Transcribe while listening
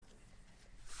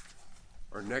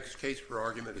Our next case for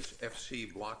argument is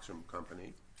FC Bloxom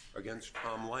Company against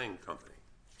Tom Lange Company.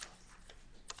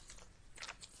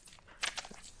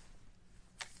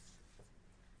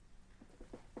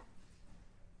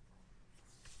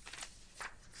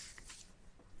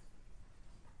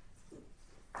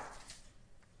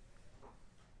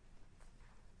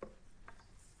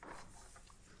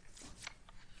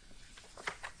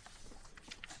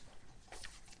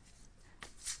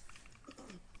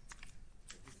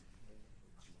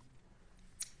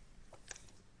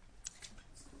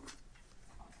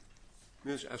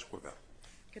 Ms. Esquivel.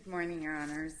 Good morning, Your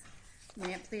Honors.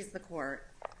 May it please the Court.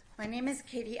 My name is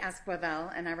Katie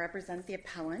Esquivel, and I represent the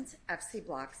appellant, FC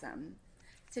Bloxom.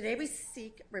 Today we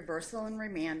seek reversal and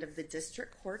remand of the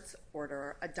District Court's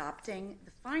order adopting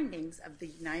the findings of the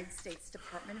United States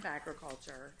Department of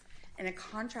Agriculture in a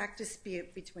contract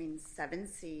dispute between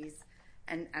 7Cs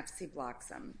and FC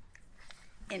Bloxom.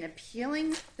 In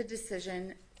appealing the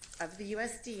decision of the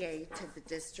USDA to the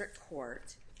District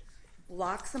Court,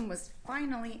 Bloxom was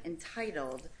finally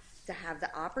entitled to have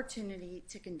the opportunity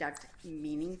to conduct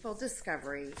meaningful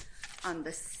discovery on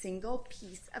the single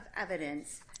piece of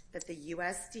evidence that the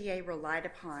USDA relied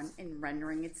upon in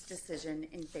rendering its decision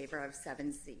in favor of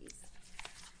 7Cs.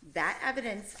 That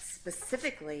evidence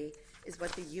specifically is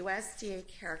what the USDA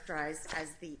characterized as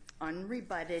the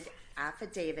unrebutted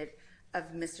affidavit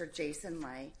of Mr. Jason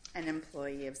Lange, an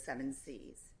employee of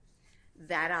 7Cs.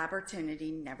 That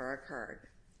opportunity never occurred.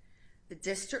 The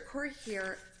District Court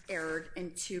here erred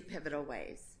in two pivotal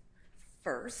ways.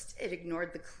 First, it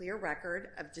ignored the clear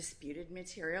record of disputed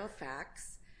material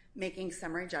facts, making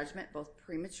summary judgment both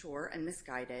premature and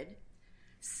misguided.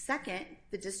 Second,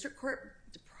 the District Court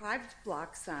deprived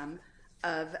Bloxom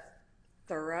of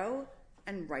thorough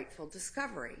and rightful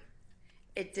discovery.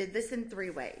 It did this in three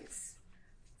ways.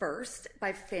 First,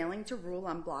 by failing to rule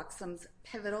on Bloxom's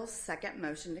pivotal second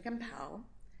motion to compel,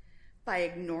 by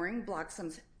ignoring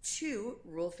Bloxom's two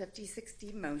Rule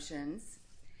 5060 motions,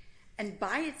 and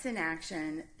by its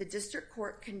inaction, the District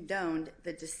Court condoned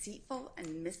the deceitful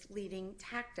and misleading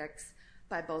tactics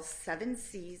by both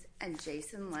 7Cs and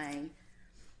Jason Lange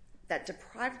that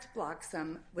deprived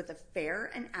Bloxom with a fair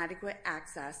and adequate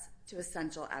access to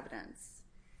essential evidence.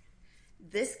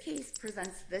 This case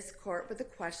presents this court with a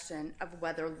question of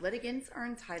whether litigants are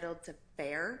entitled to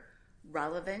fair,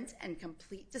 relevant, and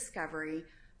complete discovery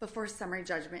before summary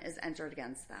judgment is entered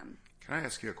against them. Can I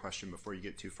ask you a question before you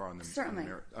get too far on the Certainly.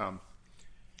 merit?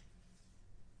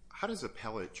 How does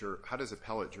appellate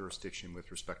jurisdiction with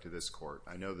respect to this court?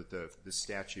 I know that the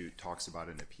statute talks about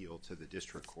an appeal to the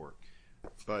district court,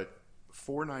 but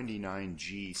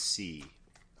 499GC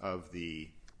of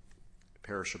the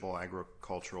Perishable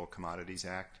Agricultural Commodities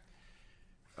Act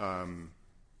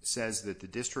says that the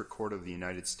District Court of the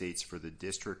United States for the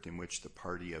district in which the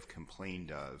party of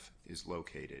complained of is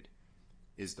located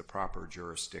is the proper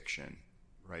jurisdiction,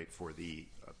 right, for the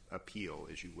appeal,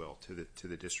 as you will, to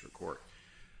the district court.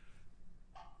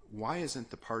 Why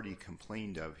isn't the party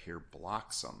complained of here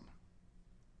Bloxom?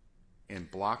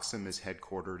 And Bloxom is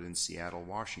headquartered in Seattle,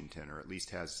 Washington, or at least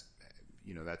has,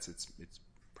 that's its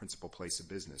principal place of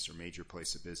business or major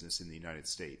place of business in the United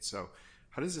States. So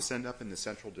how does this end up in the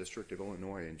Central District of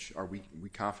Illinois? And are we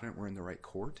confident we're in the right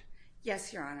court?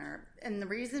 Yes, Your Honor. And the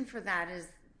reason for that is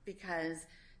because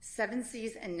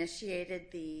 7Cs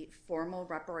initiated the formal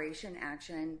reparation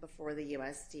action before the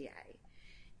USDA.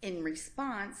 In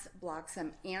response,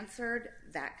 Bloxom answered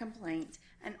that complaint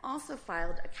and also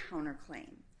filed a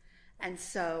counterclaim. And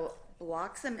so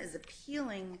Bloxom is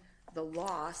appealing the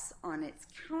loss on its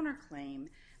counterclaim,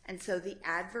 and so the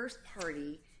adverse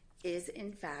party is,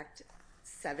 in fact,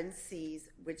 7Cs,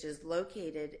 which is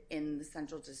located in the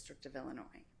Central District of Illinois.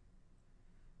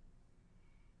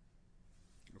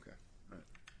 Okay. All right.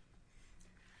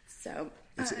 So,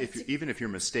 even if you're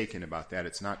mistaken about that,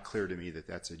 it's not clear to me that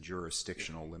that's a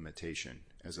jurisdictional limitation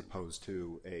as opposed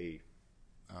to a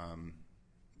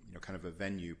kind of a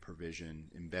venue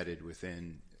provision embedded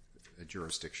within a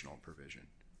jurisdictional provision.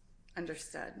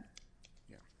 Understood.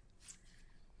 Yeah.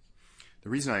 The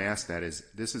reason I ask that is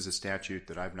this is a statute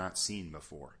that I've not seen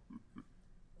before,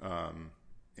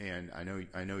 and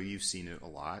I know you've seen it a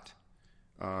lot.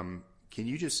 Can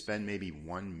you just spend maybe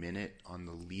 1 minute on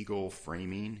the legal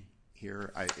framing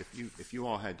here? If you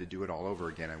all had to do it all over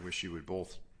again, I wish you would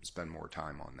both spend more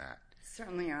time on that.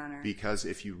 Certainly, Your Honor. Because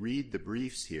if you read the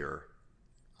briefs here,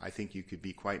 I think you could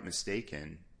be quite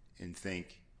mistaken and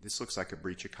think this looks like a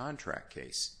breach of contract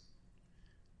case.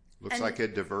 Looks like a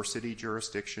diversity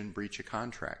jurisdiction breach of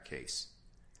contract case.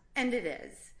 And it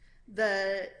is.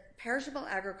 The Perishable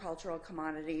Agricultural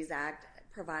Commodities Act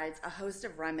provides a host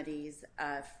of remedies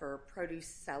for produce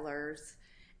sellers,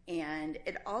 and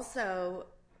it also,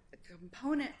 a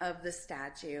component of the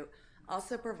statute,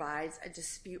 also provides a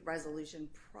dispute resolution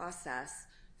process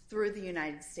through the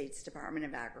United States Department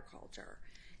of Agriculture.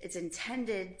 It's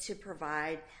intended to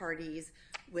provide parties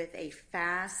with a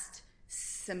fast,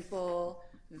 simple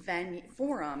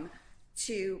forum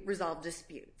to resolve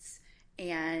disputes.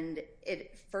 And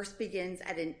it first begins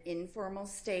at an informal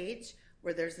stage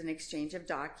where there's an exchange of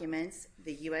documents.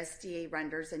 The USDA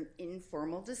renders an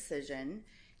informal decision.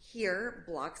 Here,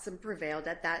 Bloxom prevailed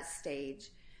at that stage.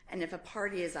 And if a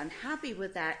party is unhappy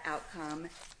with that outcome,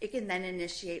 it can then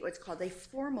initiate what's called a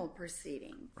formal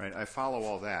proceeding. Right, I follow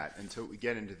all that until we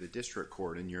get into the district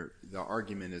court, and the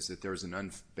argument is that there's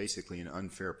basically an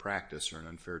unfair practice or an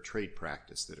unfair trade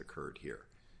practice that occurred here.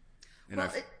 And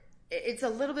well, it's a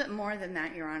little bit more than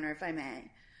that, Your Honor, if I may.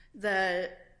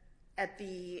 At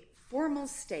the formal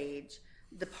stage,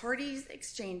 the parties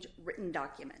exchange written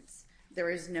documents. There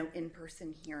is no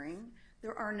in-person hearing.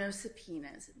 There are no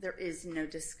subpoenas. There is no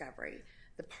discovery.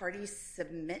 The parties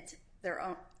submit their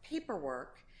own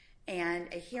paperwork, and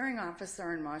a hearing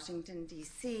officer in Washington,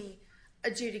 D.C.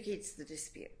 adjudicates the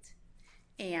dispute.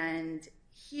 And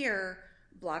here,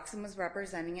 Bloxom was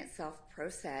representing itself pro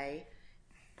se.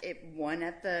 It won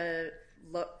at the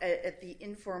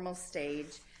informal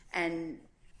stage and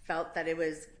felt that it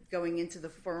was going into the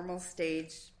formal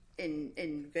stage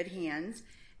in good hands.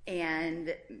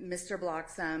 And Mr.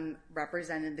 Bloxom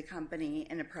represented the company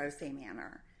in a pro se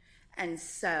manner. And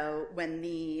so when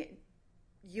the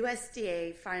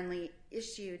USDA finally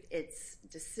issued its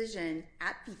decision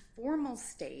at the formal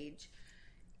stage,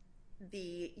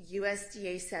 the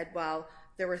USDA said, well,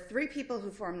 there were 3 people who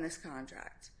formed this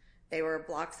contract. They were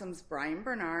Bloxom's Brian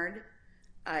Bernard,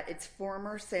 its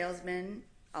former salesman,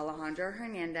 Alejandro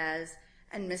Hernandez,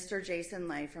 and Mr. Jason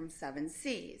Lay from 7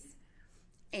 Seas.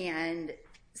 And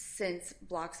since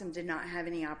Bloxom did not have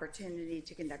any opportunity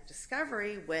to conduct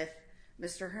discovery with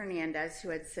Mr. Hernandez, who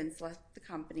had since left the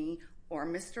company, or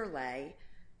Mr. Lay,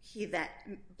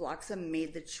 Bloxom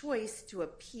made the choice to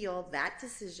appeal that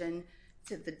decision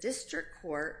to the district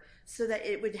court so that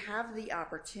it would have the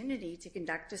opportunity to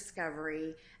conduct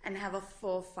discovery and have a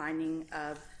full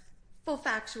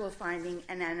factual finding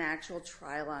and an actual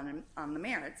trial on the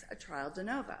merits, a trial de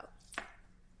novo.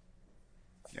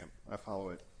 Yeah, I follow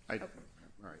it. Okay.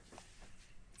 All right.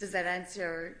 Does that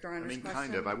answer Your Honor's question?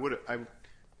 Kind of.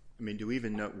 Do we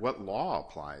even know what law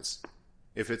applies?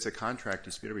 If it's a contract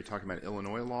dispute, are we talking about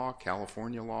Illinois law,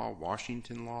 California law,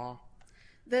 Washington law?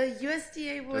 The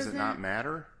USDA wasn't... Does it not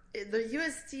matter? The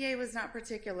USDA was not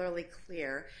particularly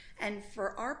clear, and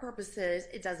for our purposes,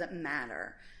 it doesn't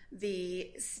matter.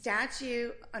 The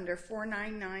statute under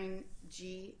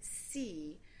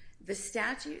 499GC, the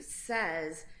statute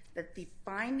says that the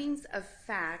findings of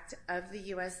fact of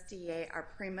the USDA are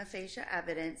prima facie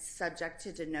evidence subject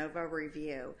to de novo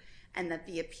review, and that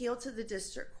the appeal to the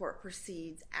district court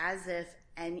proceeds as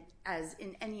in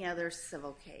any other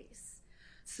civil case.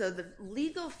 So the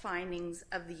legal findings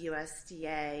of the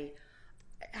USDA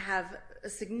have a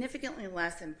significantly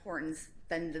less importance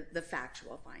than the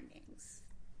factual findings.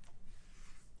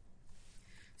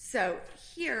 So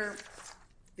here,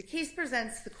 the case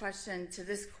presents the question to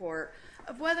this court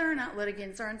of whether or not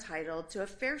litigants are entitled to a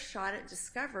fair shot at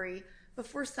discovery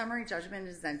before summary judgment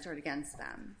is entered against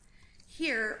them.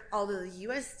 Here, although the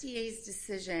USDA's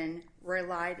decision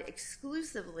relied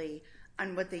exclusively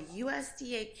on what the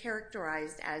USDA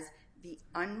characterized as the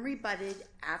unrebutted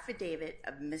affidavit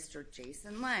of Mr.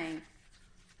 Jason Lay,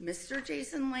 Mr.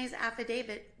 Jason Lay's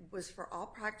affidavit was for all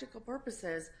practical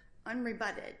purposes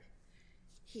unrebutted.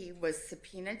 He was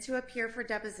subpoenaed to appear for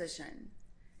deposition.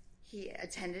 He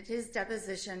attended his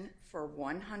deposition for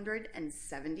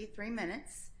 173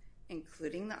 minutes,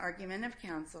 including the argument of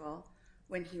counsel,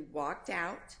 when he walked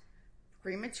out,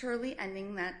 prematurely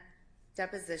ending that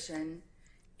deposition,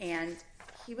 and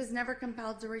he was never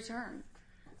compelled to return.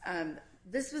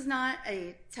 This was not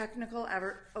a technical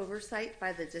oversight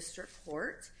by the district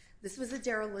court. This was a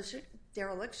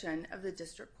dereliction of the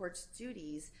district court's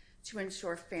duties to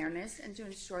ensure fairness and to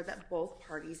ensure that both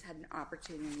parties had an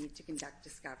opportunity to conduct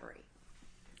discovery.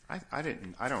 I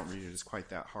don't read it as quite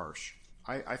that harsh.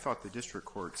 I thought the district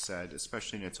court said,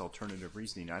 especially in its alternative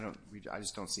reasoning, I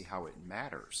just don't see how it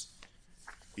matters.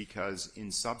 Because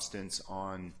in substance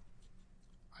on,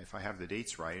 if I have the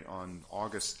dates right, on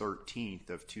August 13th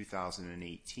of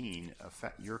 2018,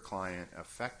 your client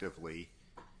effectively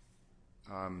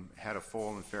had a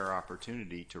full and fair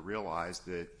opportunity to realize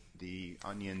that the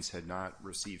onions had not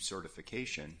received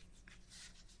certification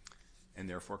and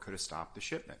therefore could have stopped the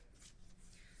shipment.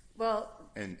 Well,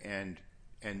 and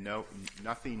And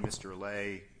nothing Mr.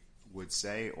 Lay would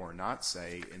say or not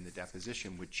say in the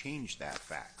deposition would change that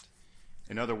fact.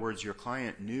 In other words, your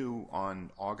client knew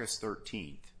on August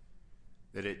 13th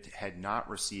that it had not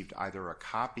received either a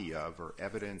copy of or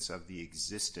evidence of the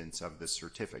existence of the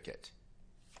certificate.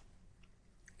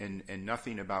 And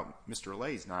nothing about Mr.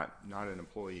 Lay's not an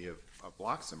employee of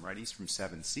Bloxom, right? He's from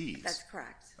 7 Seas. That's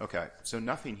correct. Okay, so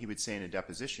nothing he would say in a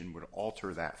deposition would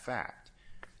alter that fact.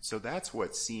 So that's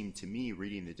what seemed to me,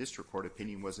 reading the district court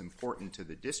opinion, was important to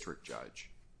the district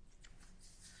judge.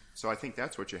 So I think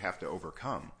that's what you have to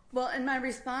overcome. Well, and my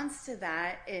response to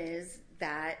that is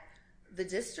that the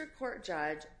district court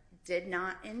judge did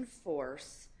not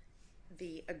enforce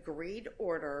the agreed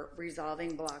order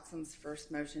resolving Bloxom's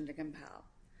first motion to compel.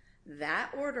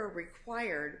 That order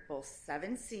required both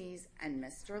 7 Seas and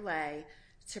Mr. Lay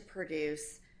to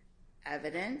produce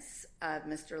evidence of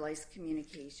Mr. Lay's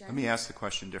communication. Let me ask the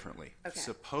question differently. Okay.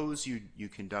 Suppose you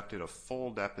conducted a full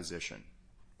deposition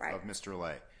of Mr.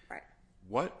 Lay. Right.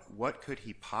 What could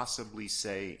he possibly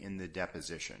say in the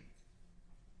deposition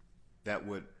that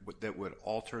would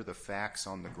alter the facts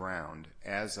on the ground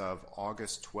as of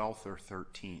August 12th or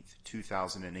 13th,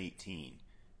 2018,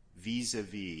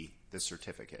 vis-a-vis the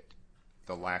certificate,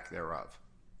 the lack thereof?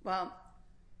 Well,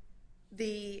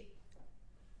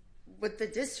 what the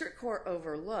district court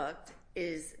overlooked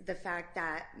is the fact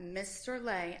that Mr.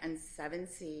 Lay and 7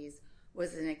 Seas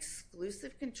was in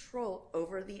exclusive control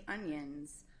over the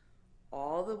onions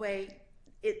all the way.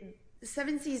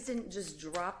 7 Seas didn't just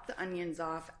drop the onions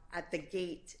off at the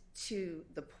gate to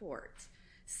the port.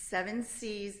 7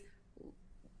 Seas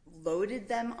loaded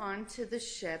them onto the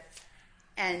ship,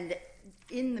 and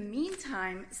in the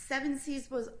meantime, 7 Seas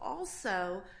was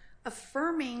also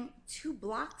affirming to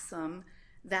Bloxom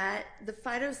that the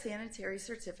phytosanitary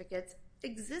certificates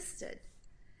existed.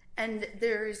 And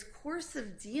there is course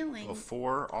of dealing.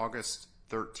 Before August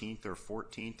 13th or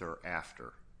 14th or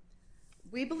after?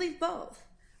 We believe both.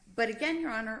 But again,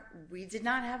 Your Honor, we did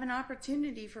not have an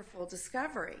opportunity for full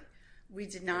discovery. We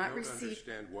did not receive. I don't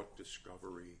understand what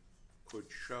discovery could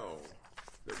show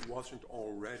that wasn't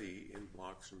already in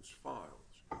Bloxom's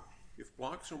files. If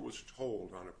Bloxom was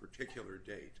told on a particular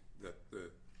date that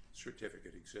the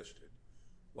certificate existed,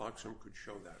 Bloxom could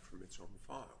show that from its own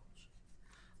files.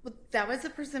 Well, that was a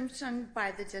presumption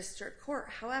by the district court.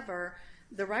 However,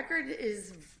 the record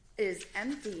is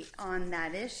empty on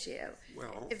that issue.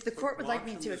 Well, if the court would like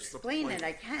me to explain it,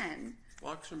 I can.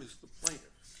 Bloxom is the plaintiff.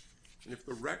 And if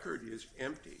the record is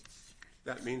empty,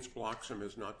 that means Bloxom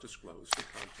has not disclosed the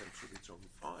contents of its own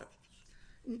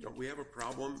files. Don't we have a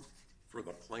problem for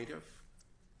the plaintiff?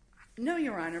 No,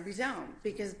 Your Honor, we don't,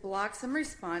 because Bloxom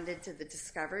responded to the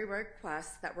discovery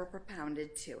requests that were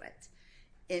propounded to it.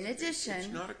 In addition... It's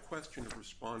not a question of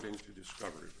responding to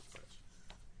discovery requests.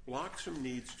 Bloxom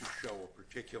needs to show a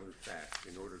particular fact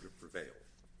in order to prevail.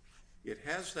 It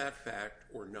has that fact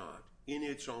or not in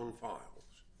its own files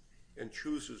and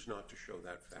chooses not to show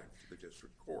that fact to the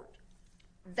district court.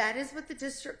 That is what the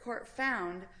district court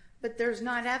found, but there's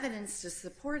not evidence to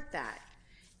support that.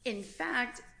 In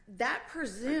fact, that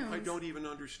presumes... I don't even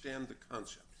understand the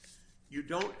concept. You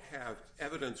don't have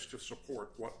evidence to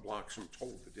support what Bloxom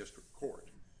told the district court.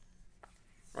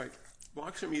 Right?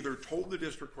 Bloxom either told the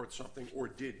district court something or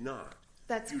did not.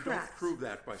 That's correct. You don't prove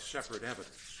that by separate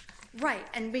evidence. Right,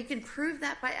 and we can prove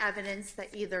that by evidence that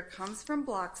either comes from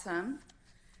Bloxom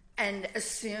and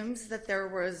assumes that there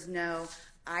was no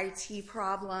IT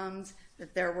problems,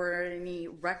 that there were any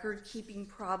record-keeping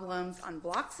problems on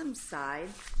Bloxom's side,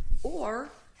 or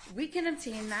we can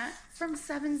obtain that from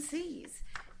 7 Seas.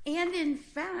 And in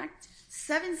fact,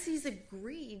 7 Seas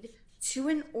agreed to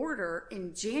an order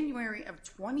in January of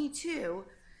 22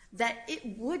 that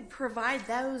it would provide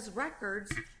those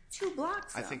records to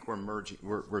Bloxom. I think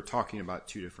we're talking about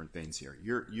two different things here.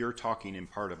 You're talking in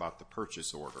part about the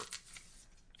purchase order.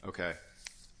 Okay.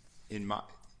 In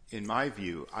my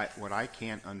view, what I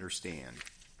can't understand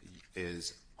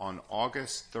is on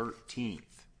August 13th,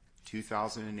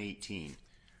 2018,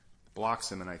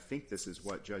 Bloxom, and I think this is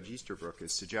what Judge Easterbrook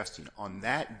is suggesting, on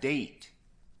that date,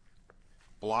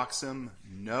 Bloxom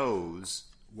knows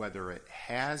whether it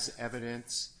has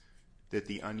evidence that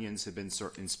the onions have been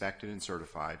inspected and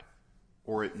certified,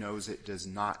 or it knows it does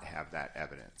not have that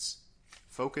evidence.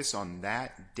 Focus on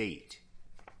that date.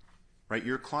 Right?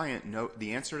 Your client,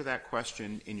 the answer to that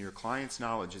question in your client's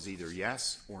knowledge is either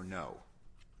yes or no.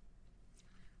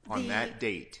 On that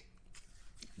date.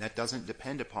 That doesn't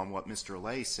depend upon what Mr.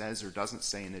 Lay says or doesn't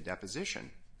say in a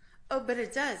deposition. Oh, but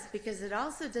it does, because it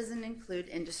also doesn't include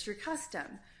industry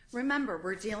custom, Remember,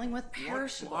 we're dealing with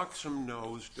perishables. What Bloxom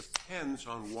knows depends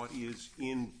on what is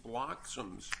in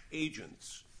Bloxom's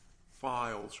agents'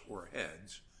 files or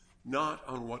heads, not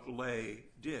on what Lay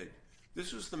did.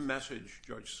 This is the message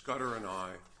Judge Scudder and I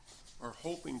are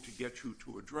hoping to get you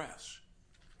to address.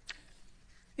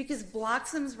 Because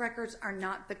Bloxom's records are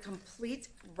not the complete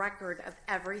record of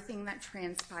everything that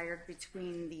transpired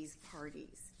between these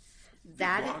parties. Did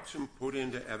Bloxom put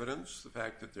into evidence the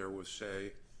fact that there was,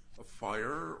 say, a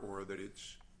fire or that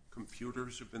its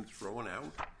computers have been thrown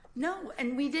out? No,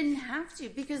 and we didn't have to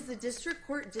because the district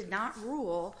court did not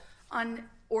rule on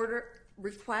order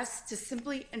requests to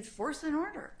simply enforce an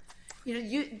order.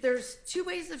 There's two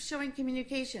ways of showing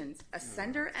communications, a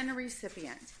sender and a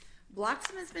recipient.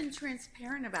 Bloxom has been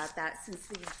transparent about that since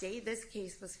the day this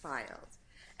case was filed.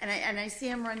 And I see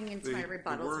him running into my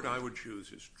rebuttals. The word I would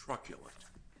choose is truculent,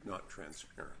 not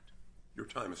transparent. Your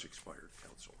time has expired,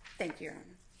 counsel. Thank you, Your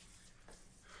Honor.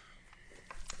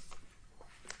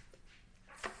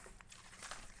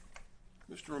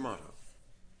 Mr. Amato.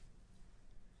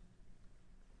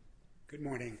 Good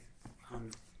morning.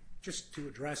 Just to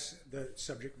address the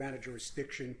subject matter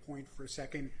jurisdiction point for a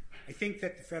second, I think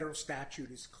that the federal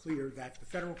statute is clear that the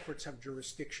federal courts have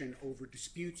jurisdiction over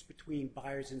disputes between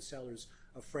buyers and sellers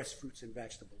of fresh fruits and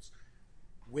vegetables.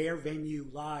 Where venue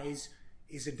lies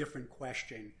is a different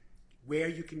question. Where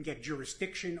you can get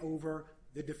jurisdiction over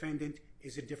the defendant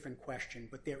is a different question,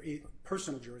 but there is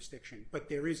personal jurisdiction. But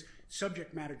there is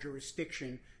subject matter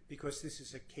jurisdiction because this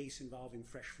is a case involving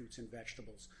fresh fruits and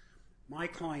vegetables. My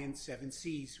client,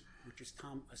 7Cs, which is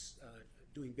Tom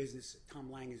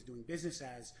Lange is doing business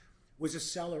as, was a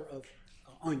seller of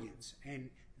onions, and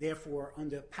therefore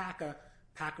under PACA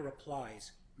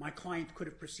applies. My client could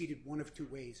have proceeded one of two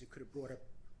ways. It could have brought a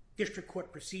district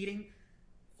court proceeding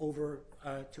over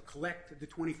to collect the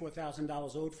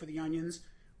 $24,000 owed for the onions.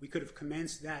 We could have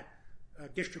commenced that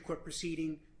district court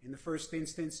proceeding in the first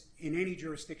instance. In any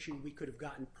jurisdiction, we could have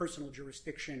gotten personal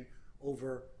jurisdiction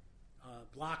over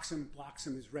Bloxom.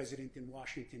 Bloxom is resident in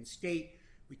Washington State.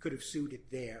 We could have sued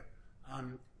it there.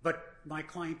 But my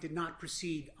client did not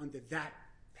proceed under that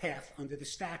path under the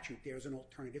statute. There's an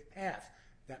alternative path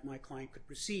that my client could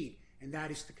proceed, and that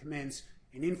is to commence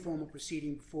an informal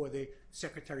proceeding before the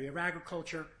Secretary of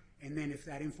Agriculture, and then if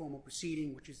that informal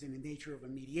proceeding, which is in the nature of a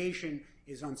mediation,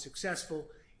 is unsuccessful,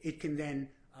 it can then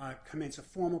commence a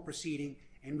formal proceeding,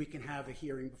 and we can have a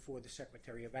hearing before the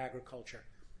Secretary of Agriculture.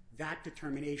 That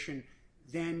determination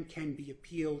then can be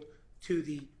appealed to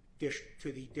the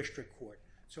district court.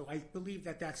 So I believe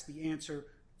that that's the answer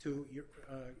to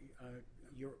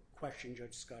your question,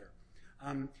 Judge Scudder.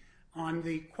 On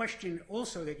the question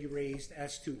also that you raised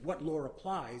as to what law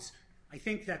applies, I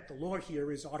think that the law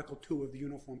here is Article 2 of the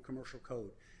Uniform Commercial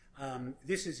Code.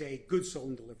 This is a goods sold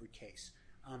and delivered case.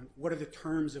 What are the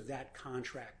terms of that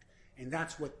contract? And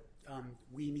that's what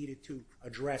we needed to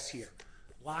address here.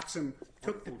 Bloxom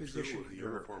took the position. Article 2 of the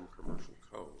Uniform Commercial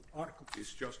Code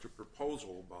is just a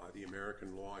proposal by the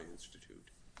American Law Institute,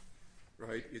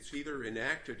 right? It's either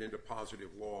enacted into positive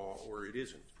law or it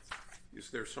isn't.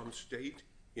 Is there some state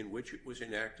in which it was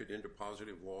enacted into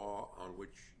positive law on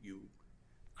which you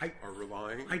are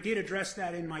relying? I did address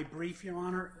that in my brief, Your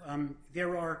Honor.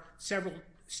 There are several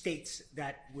states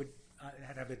that would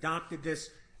have adopted this.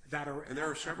 And there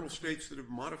are several states that have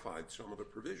modified some of the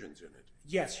provisions in it.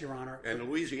 Yes, Your Honor. And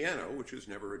Louisiana, which has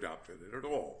never adopted it at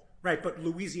all. Right, but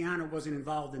Louisiana wasn't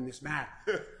involved in this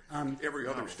matter. Every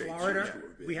other state Florida, seems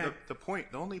to have been.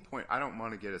 The only point, I don't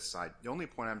want to get aside, the only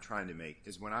point I'm trying to make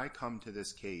is when I come to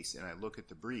this case and I look at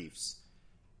the briefs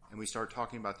and we start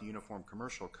talking about the Uniform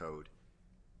Commercial Code,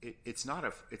 it's not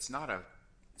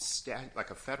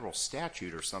like a federal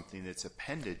statute or something that's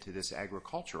appended to this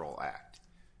agricultural act,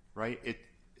 right?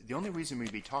 The only reason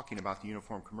we'd be talking about the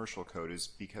Uniform Commercial Code is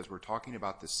because we're talking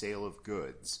about the sale of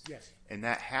goods. Yes. And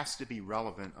that has to be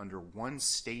relevant under one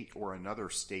state or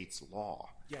another state's law.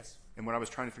 Yes. And what I was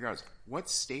trying to figure out is, what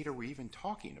state are we even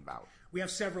talking about? We have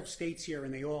several states here,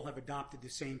 and they all have adopted the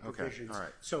same provisions. Okay, all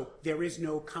right. So there is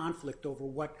no conflict over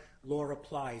what law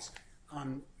applies.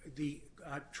 The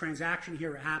transaction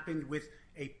here happened with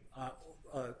an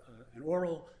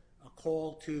oral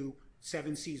call to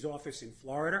 7C's office in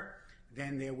Florida.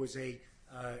 Then there was the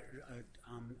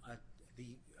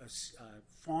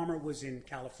farmer was in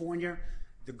California.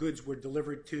 The goods were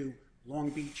delivered to Long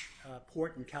Beach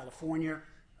Port in California.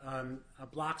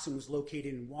 Bloxom was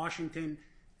located in Washington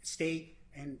State,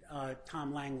 and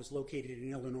Tom Lange was located in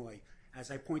Illinois.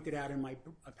 As I pointed out in my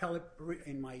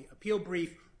appeal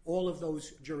brief, all of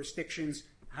those jurisdictions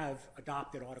have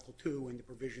adopted Article 2 and the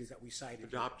provisions that we cited.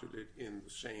 Adopted it in the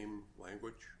same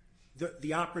language?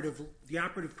 The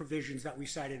operative provisions that we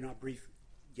cited in our brief,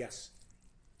 yes.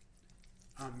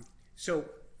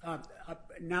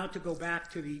 Now to go back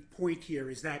to the point here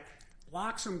is that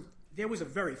Bloxom, there was a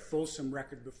very fulsome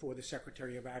record before the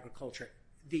Secretary of Agriculture.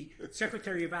 The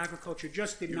Secretary of Agriculture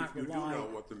just did not rely. You do know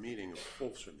what the meaning of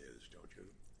fulsome is, don't you?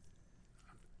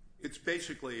 It's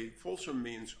basically, fulsome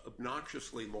means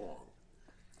obnoxiously long.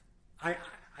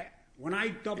 When I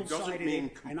double-sided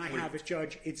it, and I have it,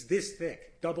 Judge, it's this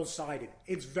thick, double-sided.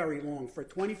 It's very long. For a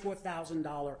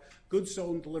 $24,000 goods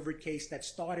sold and delivered case that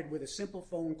started with a simple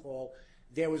phone call,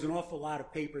 there was an awful lot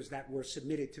of papers that were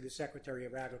submitted to the Secretary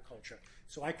of Agriculture.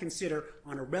 So I consider,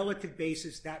 on a relative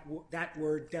basis, that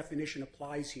word definition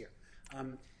applies here.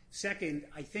 Second,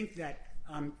 I think that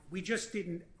we just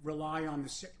didn't rely on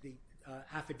the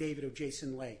affidavit of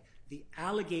Jason Lay. The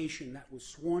allegation that was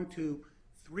sworn to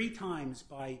 3 times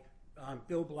by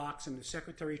Bill Bloxom, the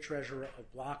Secretary-Treasurer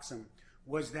of Bloxom,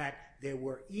 was that there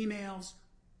were emails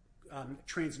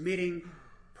transmitting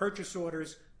purchase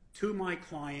orders to my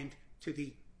client to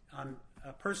the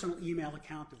personal email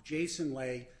account of Jason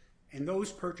Lay, and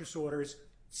those purchase orders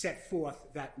set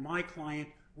forth that my client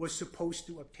was supposed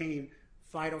to obtain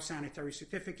phytosanitary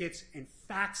certificates and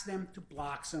fax them to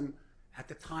Bloxom at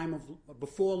the time of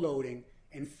before loading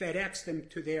and FedEx them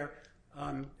to their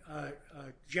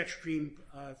Jetstream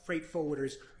freight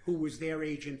forwarders, who was their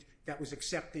agent that was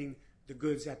accepting the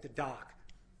goods at the dock.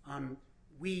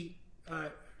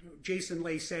 Jason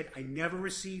Lay said, I never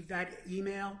received that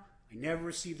email. I never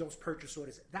received those purchase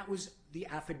orders. That was the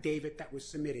affidavit that was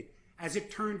submitted. As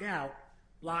it turned out,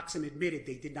 Bloxom admitted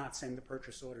they did not send the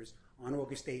purchase orders on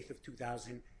August 8th of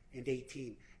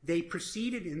 2018. They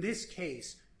proceeded in this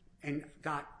case and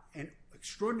got an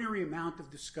extraordinary amount of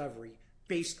discovery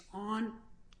based on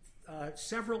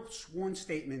several sworn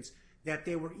statements that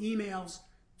there were emails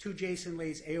to Jason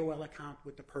Lay's AOL account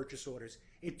with the purchase orders.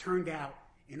 It turned out,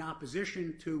 in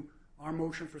opposition to our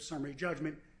motion for summary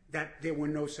judgment, that there were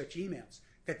no such emails,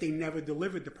 that they never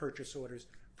delivered the purchase orders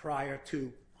prior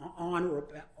to on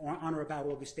or about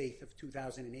August 8th of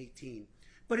 2018.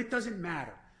 But it doesn't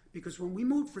matter, because when we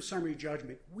moved for summary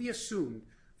judgment, we assumed,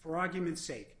 for argument's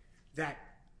sake, that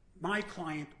my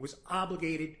client was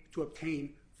obligated to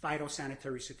obtain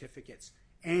phytosanitary certificates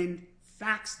and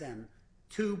fax them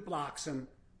to Bloxom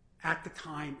at the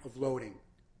time of loading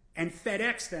and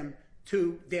FedEx them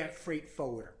to their freight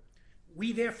forwarder.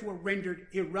 We therefore rendered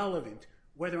irrelevant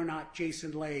whether or not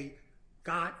Jason Lay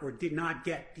got or did not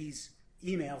get these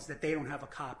emails that they don't have a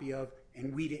copy of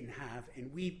and we didn't have,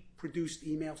 and we produced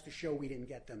emails to show we didn't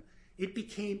get them. It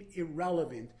became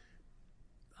irrelevant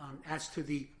as to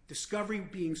the discovery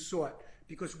being sought,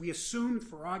 because we assumed,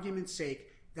 for argument's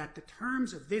sake, that the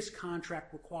terms of this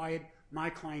contract required my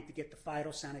client to get the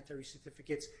phytosanitary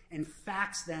certificates and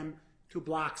fax them to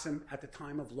Bloxom at the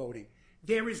time of loading.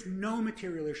 There is no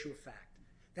material issue of fact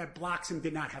that Bloxom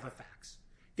did not have a fax.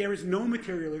 There is no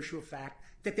material issue of fact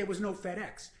that there was no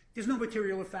FedEx. There's no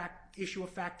material issue of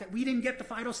fact that we didn't get the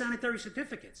phytosanitary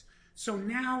certificates. So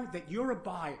now that you're a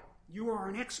buyer, you are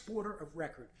an exporter of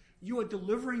record, you are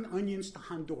delivering onions to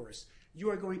Honduras, you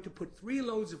are going to put 3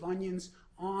 loads of onions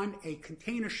on a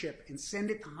container ship and send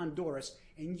it to Honduras,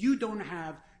 and you don't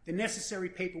have the necessary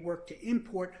paperwork to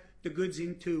import the goods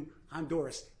into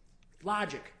Honduras.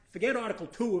 Logic, forget Article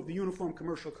 2 of the Uniform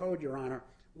Commercial Code, Your Honor.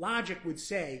 Logic would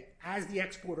say, as the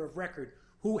exporter of record,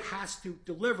 who has to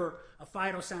deliver a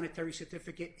phytosanitary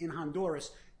certificate in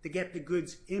Honduras to get the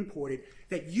goods imported,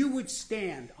 that you would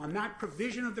stand on that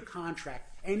provision of the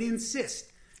contract and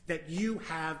insist that you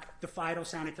have the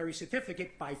phytosanitary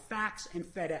certificate by fax and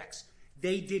FedEx.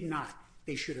 They did not.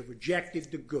 They should have rejected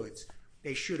the goods.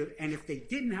 They should have, and if they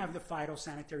didn't have the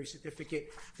phytosanitary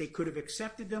certificate, they could have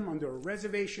accepted them under a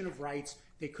reservation of rights.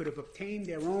 They could have obtained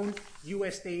their own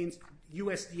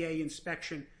USDA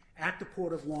inspection at the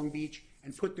Port of Long Beach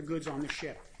and put the goods on the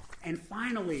ship. And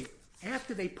finally,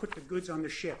 after they put the goods on the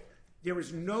ship, there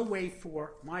is no way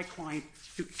for my client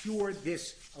to cure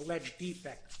this alleged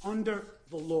defect. Under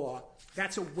the law,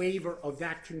 that's a waiver of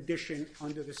that condition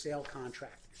under the sale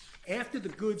contract. After the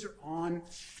goods are on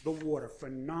the water for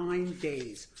 9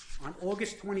 days, on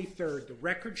August 23rd, the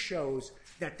record shows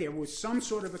that there was some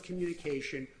sort of a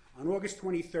communication on August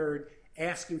 23rd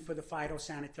asking for the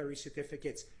phytosanitary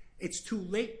certificates. It's too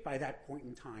late by that point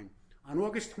in time. On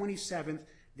August 27th,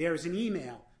 there's an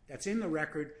email that's in the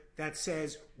record that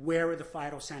says, where are the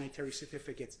phytosanitary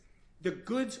certificates? The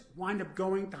goods wind up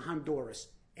going to Honduras.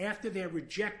 After they're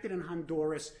rejected in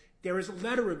Honduras, there is a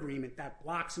letter agreement that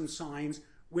Bloxom signs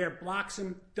where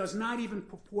Bloxom does not even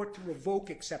purport to revoke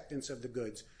acceptance of the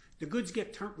goods. The goods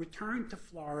get returned to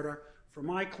Florida for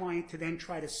my client to then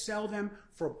try to sell them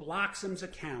for Bloxom's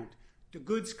account. The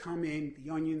goods come in,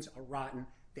 the onions are rotten,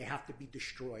 they have to be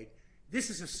destroyed. This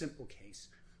is a simple case.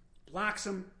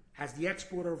 Bloxom, as the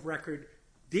exporter of record,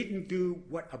 didn't do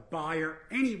what a buyer,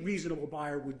 any reasonable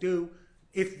buyer would do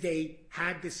if they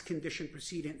had this condition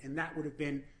precedent, and that would have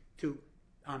been to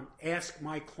ask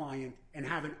my client and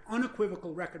have an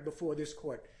unequivocal record before this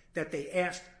court that they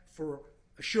asked for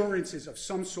assurances of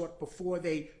some sort before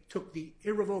they took the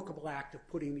irrevocable act of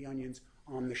putting the onions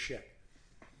on the ship.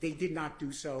 They did not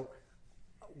do so.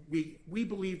 We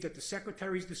believe that the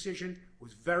Secretary's decision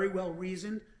was very well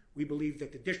reasoned. We believe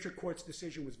that the district court's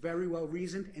decision was very well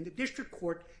reasoned, and the district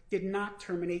court did not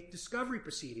terminate discovery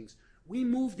proceedings. We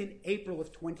moved in April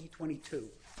of 2022.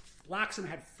 Bloxom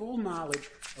had full knowledge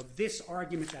of this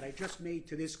argument that I just made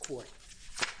to this court.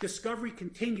 Discovery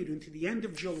continued into the end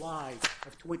of July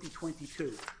of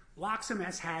 2022. Bloxom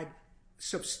has had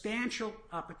substantial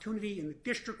opportunity in the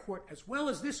district court as well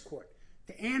as this court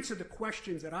to answer the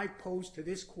questions that I posed to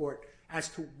this court as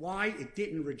to why it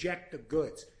didn't reject the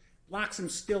goods. Bloxom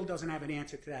still doesn't have an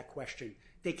answer to that question.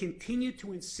 They continue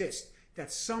to insist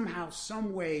that somehow,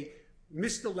 some way,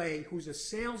 Mr. Lay, who's a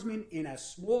salesman in a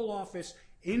small office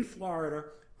in Florida,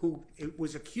 who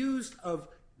was accused of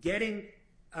getting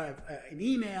an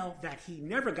email that he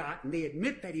never got, and they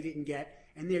admit that he didn't get,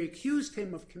 and they accused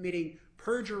him of committing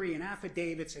perjury and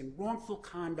affidavits and wrongful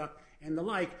conduct and the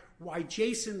like, why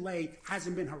Jason Lay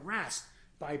hasn't been harassed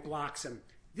by Bloxom.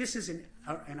 This is an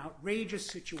outrageous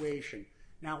situation.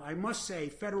 Now, I must say,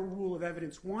 Federal Rule of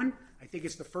Evidence 1, I think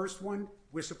it's the first one.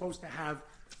 We're supposed to have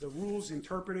the rules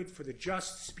interpreted for the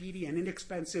just, speedy, and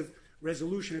inexpensive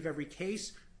resolution of every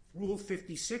case. Rule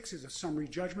 56 is a summary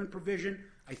judgment provision.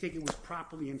 I think it was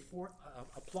properly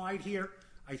applied here.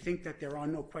 I think that there are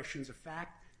no questions of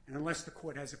fact, and unless the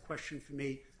court has a question for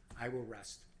me, I will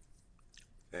rest.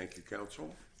 Thank you,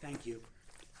 counsel. Thank you.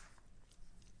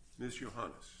 Ms.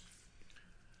 Johannes.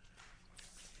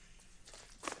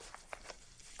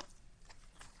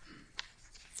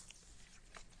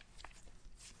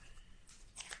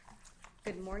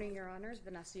 Good morning, Your Honors.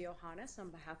 Vanessa Johannes on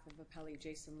behalf of Appellee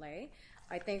Jason Lay.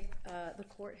 I think the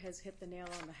court has hit the nail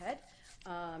on the head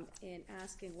in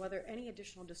asking whether any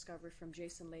additional discovery from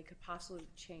Jason Lay could possibly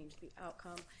change the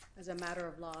outcome as a matter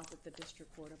of law that the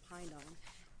district court opined on,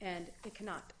 and it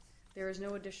cannot. There is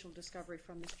no additional discovery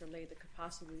from Mr. Lay that could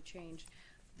possibly change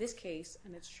this case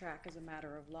and its track as a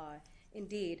matter of law.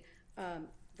 Indeed,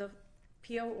 the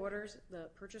PO orders, the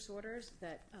purchase orders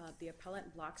that the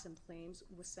appellant Bloxom claims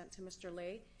was sent to Mr.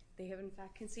 Lay, they have in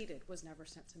fact conceded was never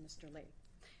sent to Mr. Lay.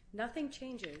 Nothing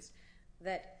changes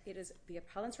that it is the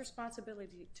appellant's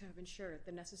responsibility to have ensured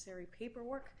the necessary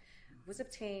paperwork was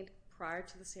obtained prior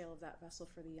to the sale of that vessel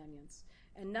for the onions,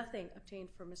 and nothing obtained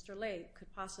from Mr. Lay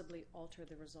could possibly alter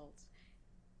the results.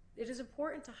 It is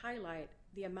important to highlight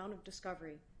the amount of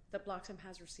discovery that Bloxom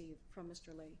has received from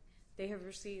Mr. Lay. They have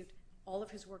received all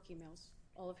of his work emails,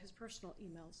 all of his personal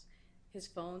emails. His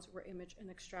phones were imaged and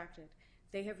extracted.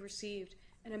 They have received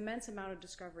an immense amount of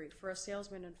discovery for a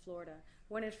salesman in Florida,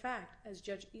 when in fact, as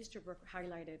Judge Easterbrook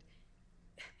highlighted,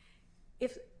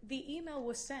 if the email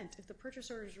was sent, if the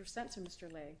purchase orders were sent to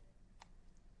Mr. Lay,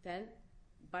 then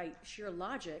by sheer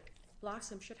logic,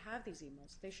 Bloxom should have these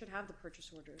emails. They should have the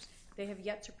purchase orders. They have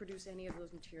yet to produce any of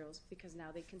those materials because now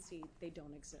they concede they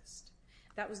don't exist.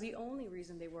 That was the only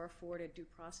reason they were afforded due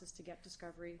process to get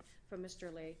discovery from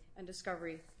Mr. Lay, and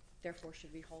discovery therefore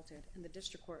should be halted, and the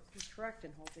district court was correct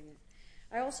in halting it.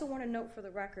 I also want to note for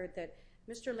the record that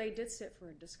Mr. Lay did sit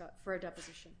for a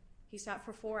deposition. He sat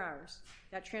for 4 hours.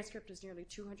 That transcript is nearly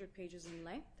 200 pages in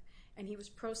length, and he was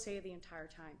pro se the entire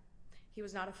time. He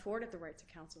was not afforded the right to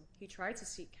counsel. He tried to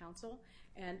seek counsel,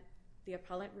 and the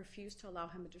appellant refused to allow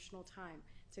him additional time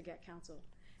to get counsel.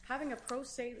 Having a pro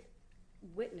se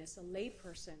witness, a lay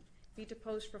person, be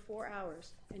deposed for 4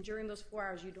 hours, and during those 4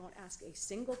 hours you don't ask a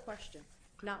single question.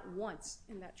 Not once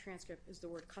in that transcript is the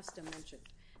word custom mentioned.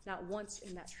 Not once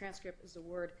in that transcript is the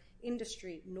word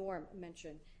industry norm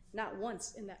mentioned. Not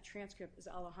once in that transcript is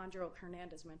Alejandro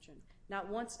Hernandez mentioned. Not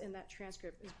once in that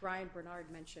transcript is Brian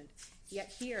Bernard mentioned.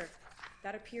 Yet here,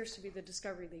 that appears to be the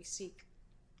discovery they seek.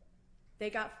 They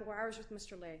got 4 hours with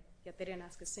Mr. Lay, yet they didn't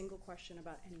ask a single question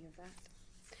about any of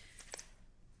that.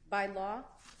 By law,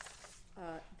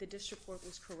 the district court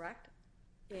was correct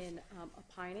in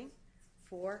opining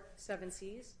for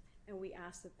 7Cs, and we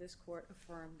ask that this court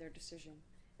affirm their decision.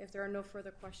 If there are no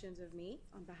further questions of me,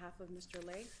 on behalf of Mr.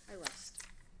 Lay, I rest.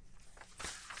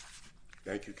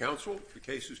 Thank you, counsel. The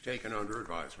case is taken under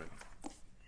advisement.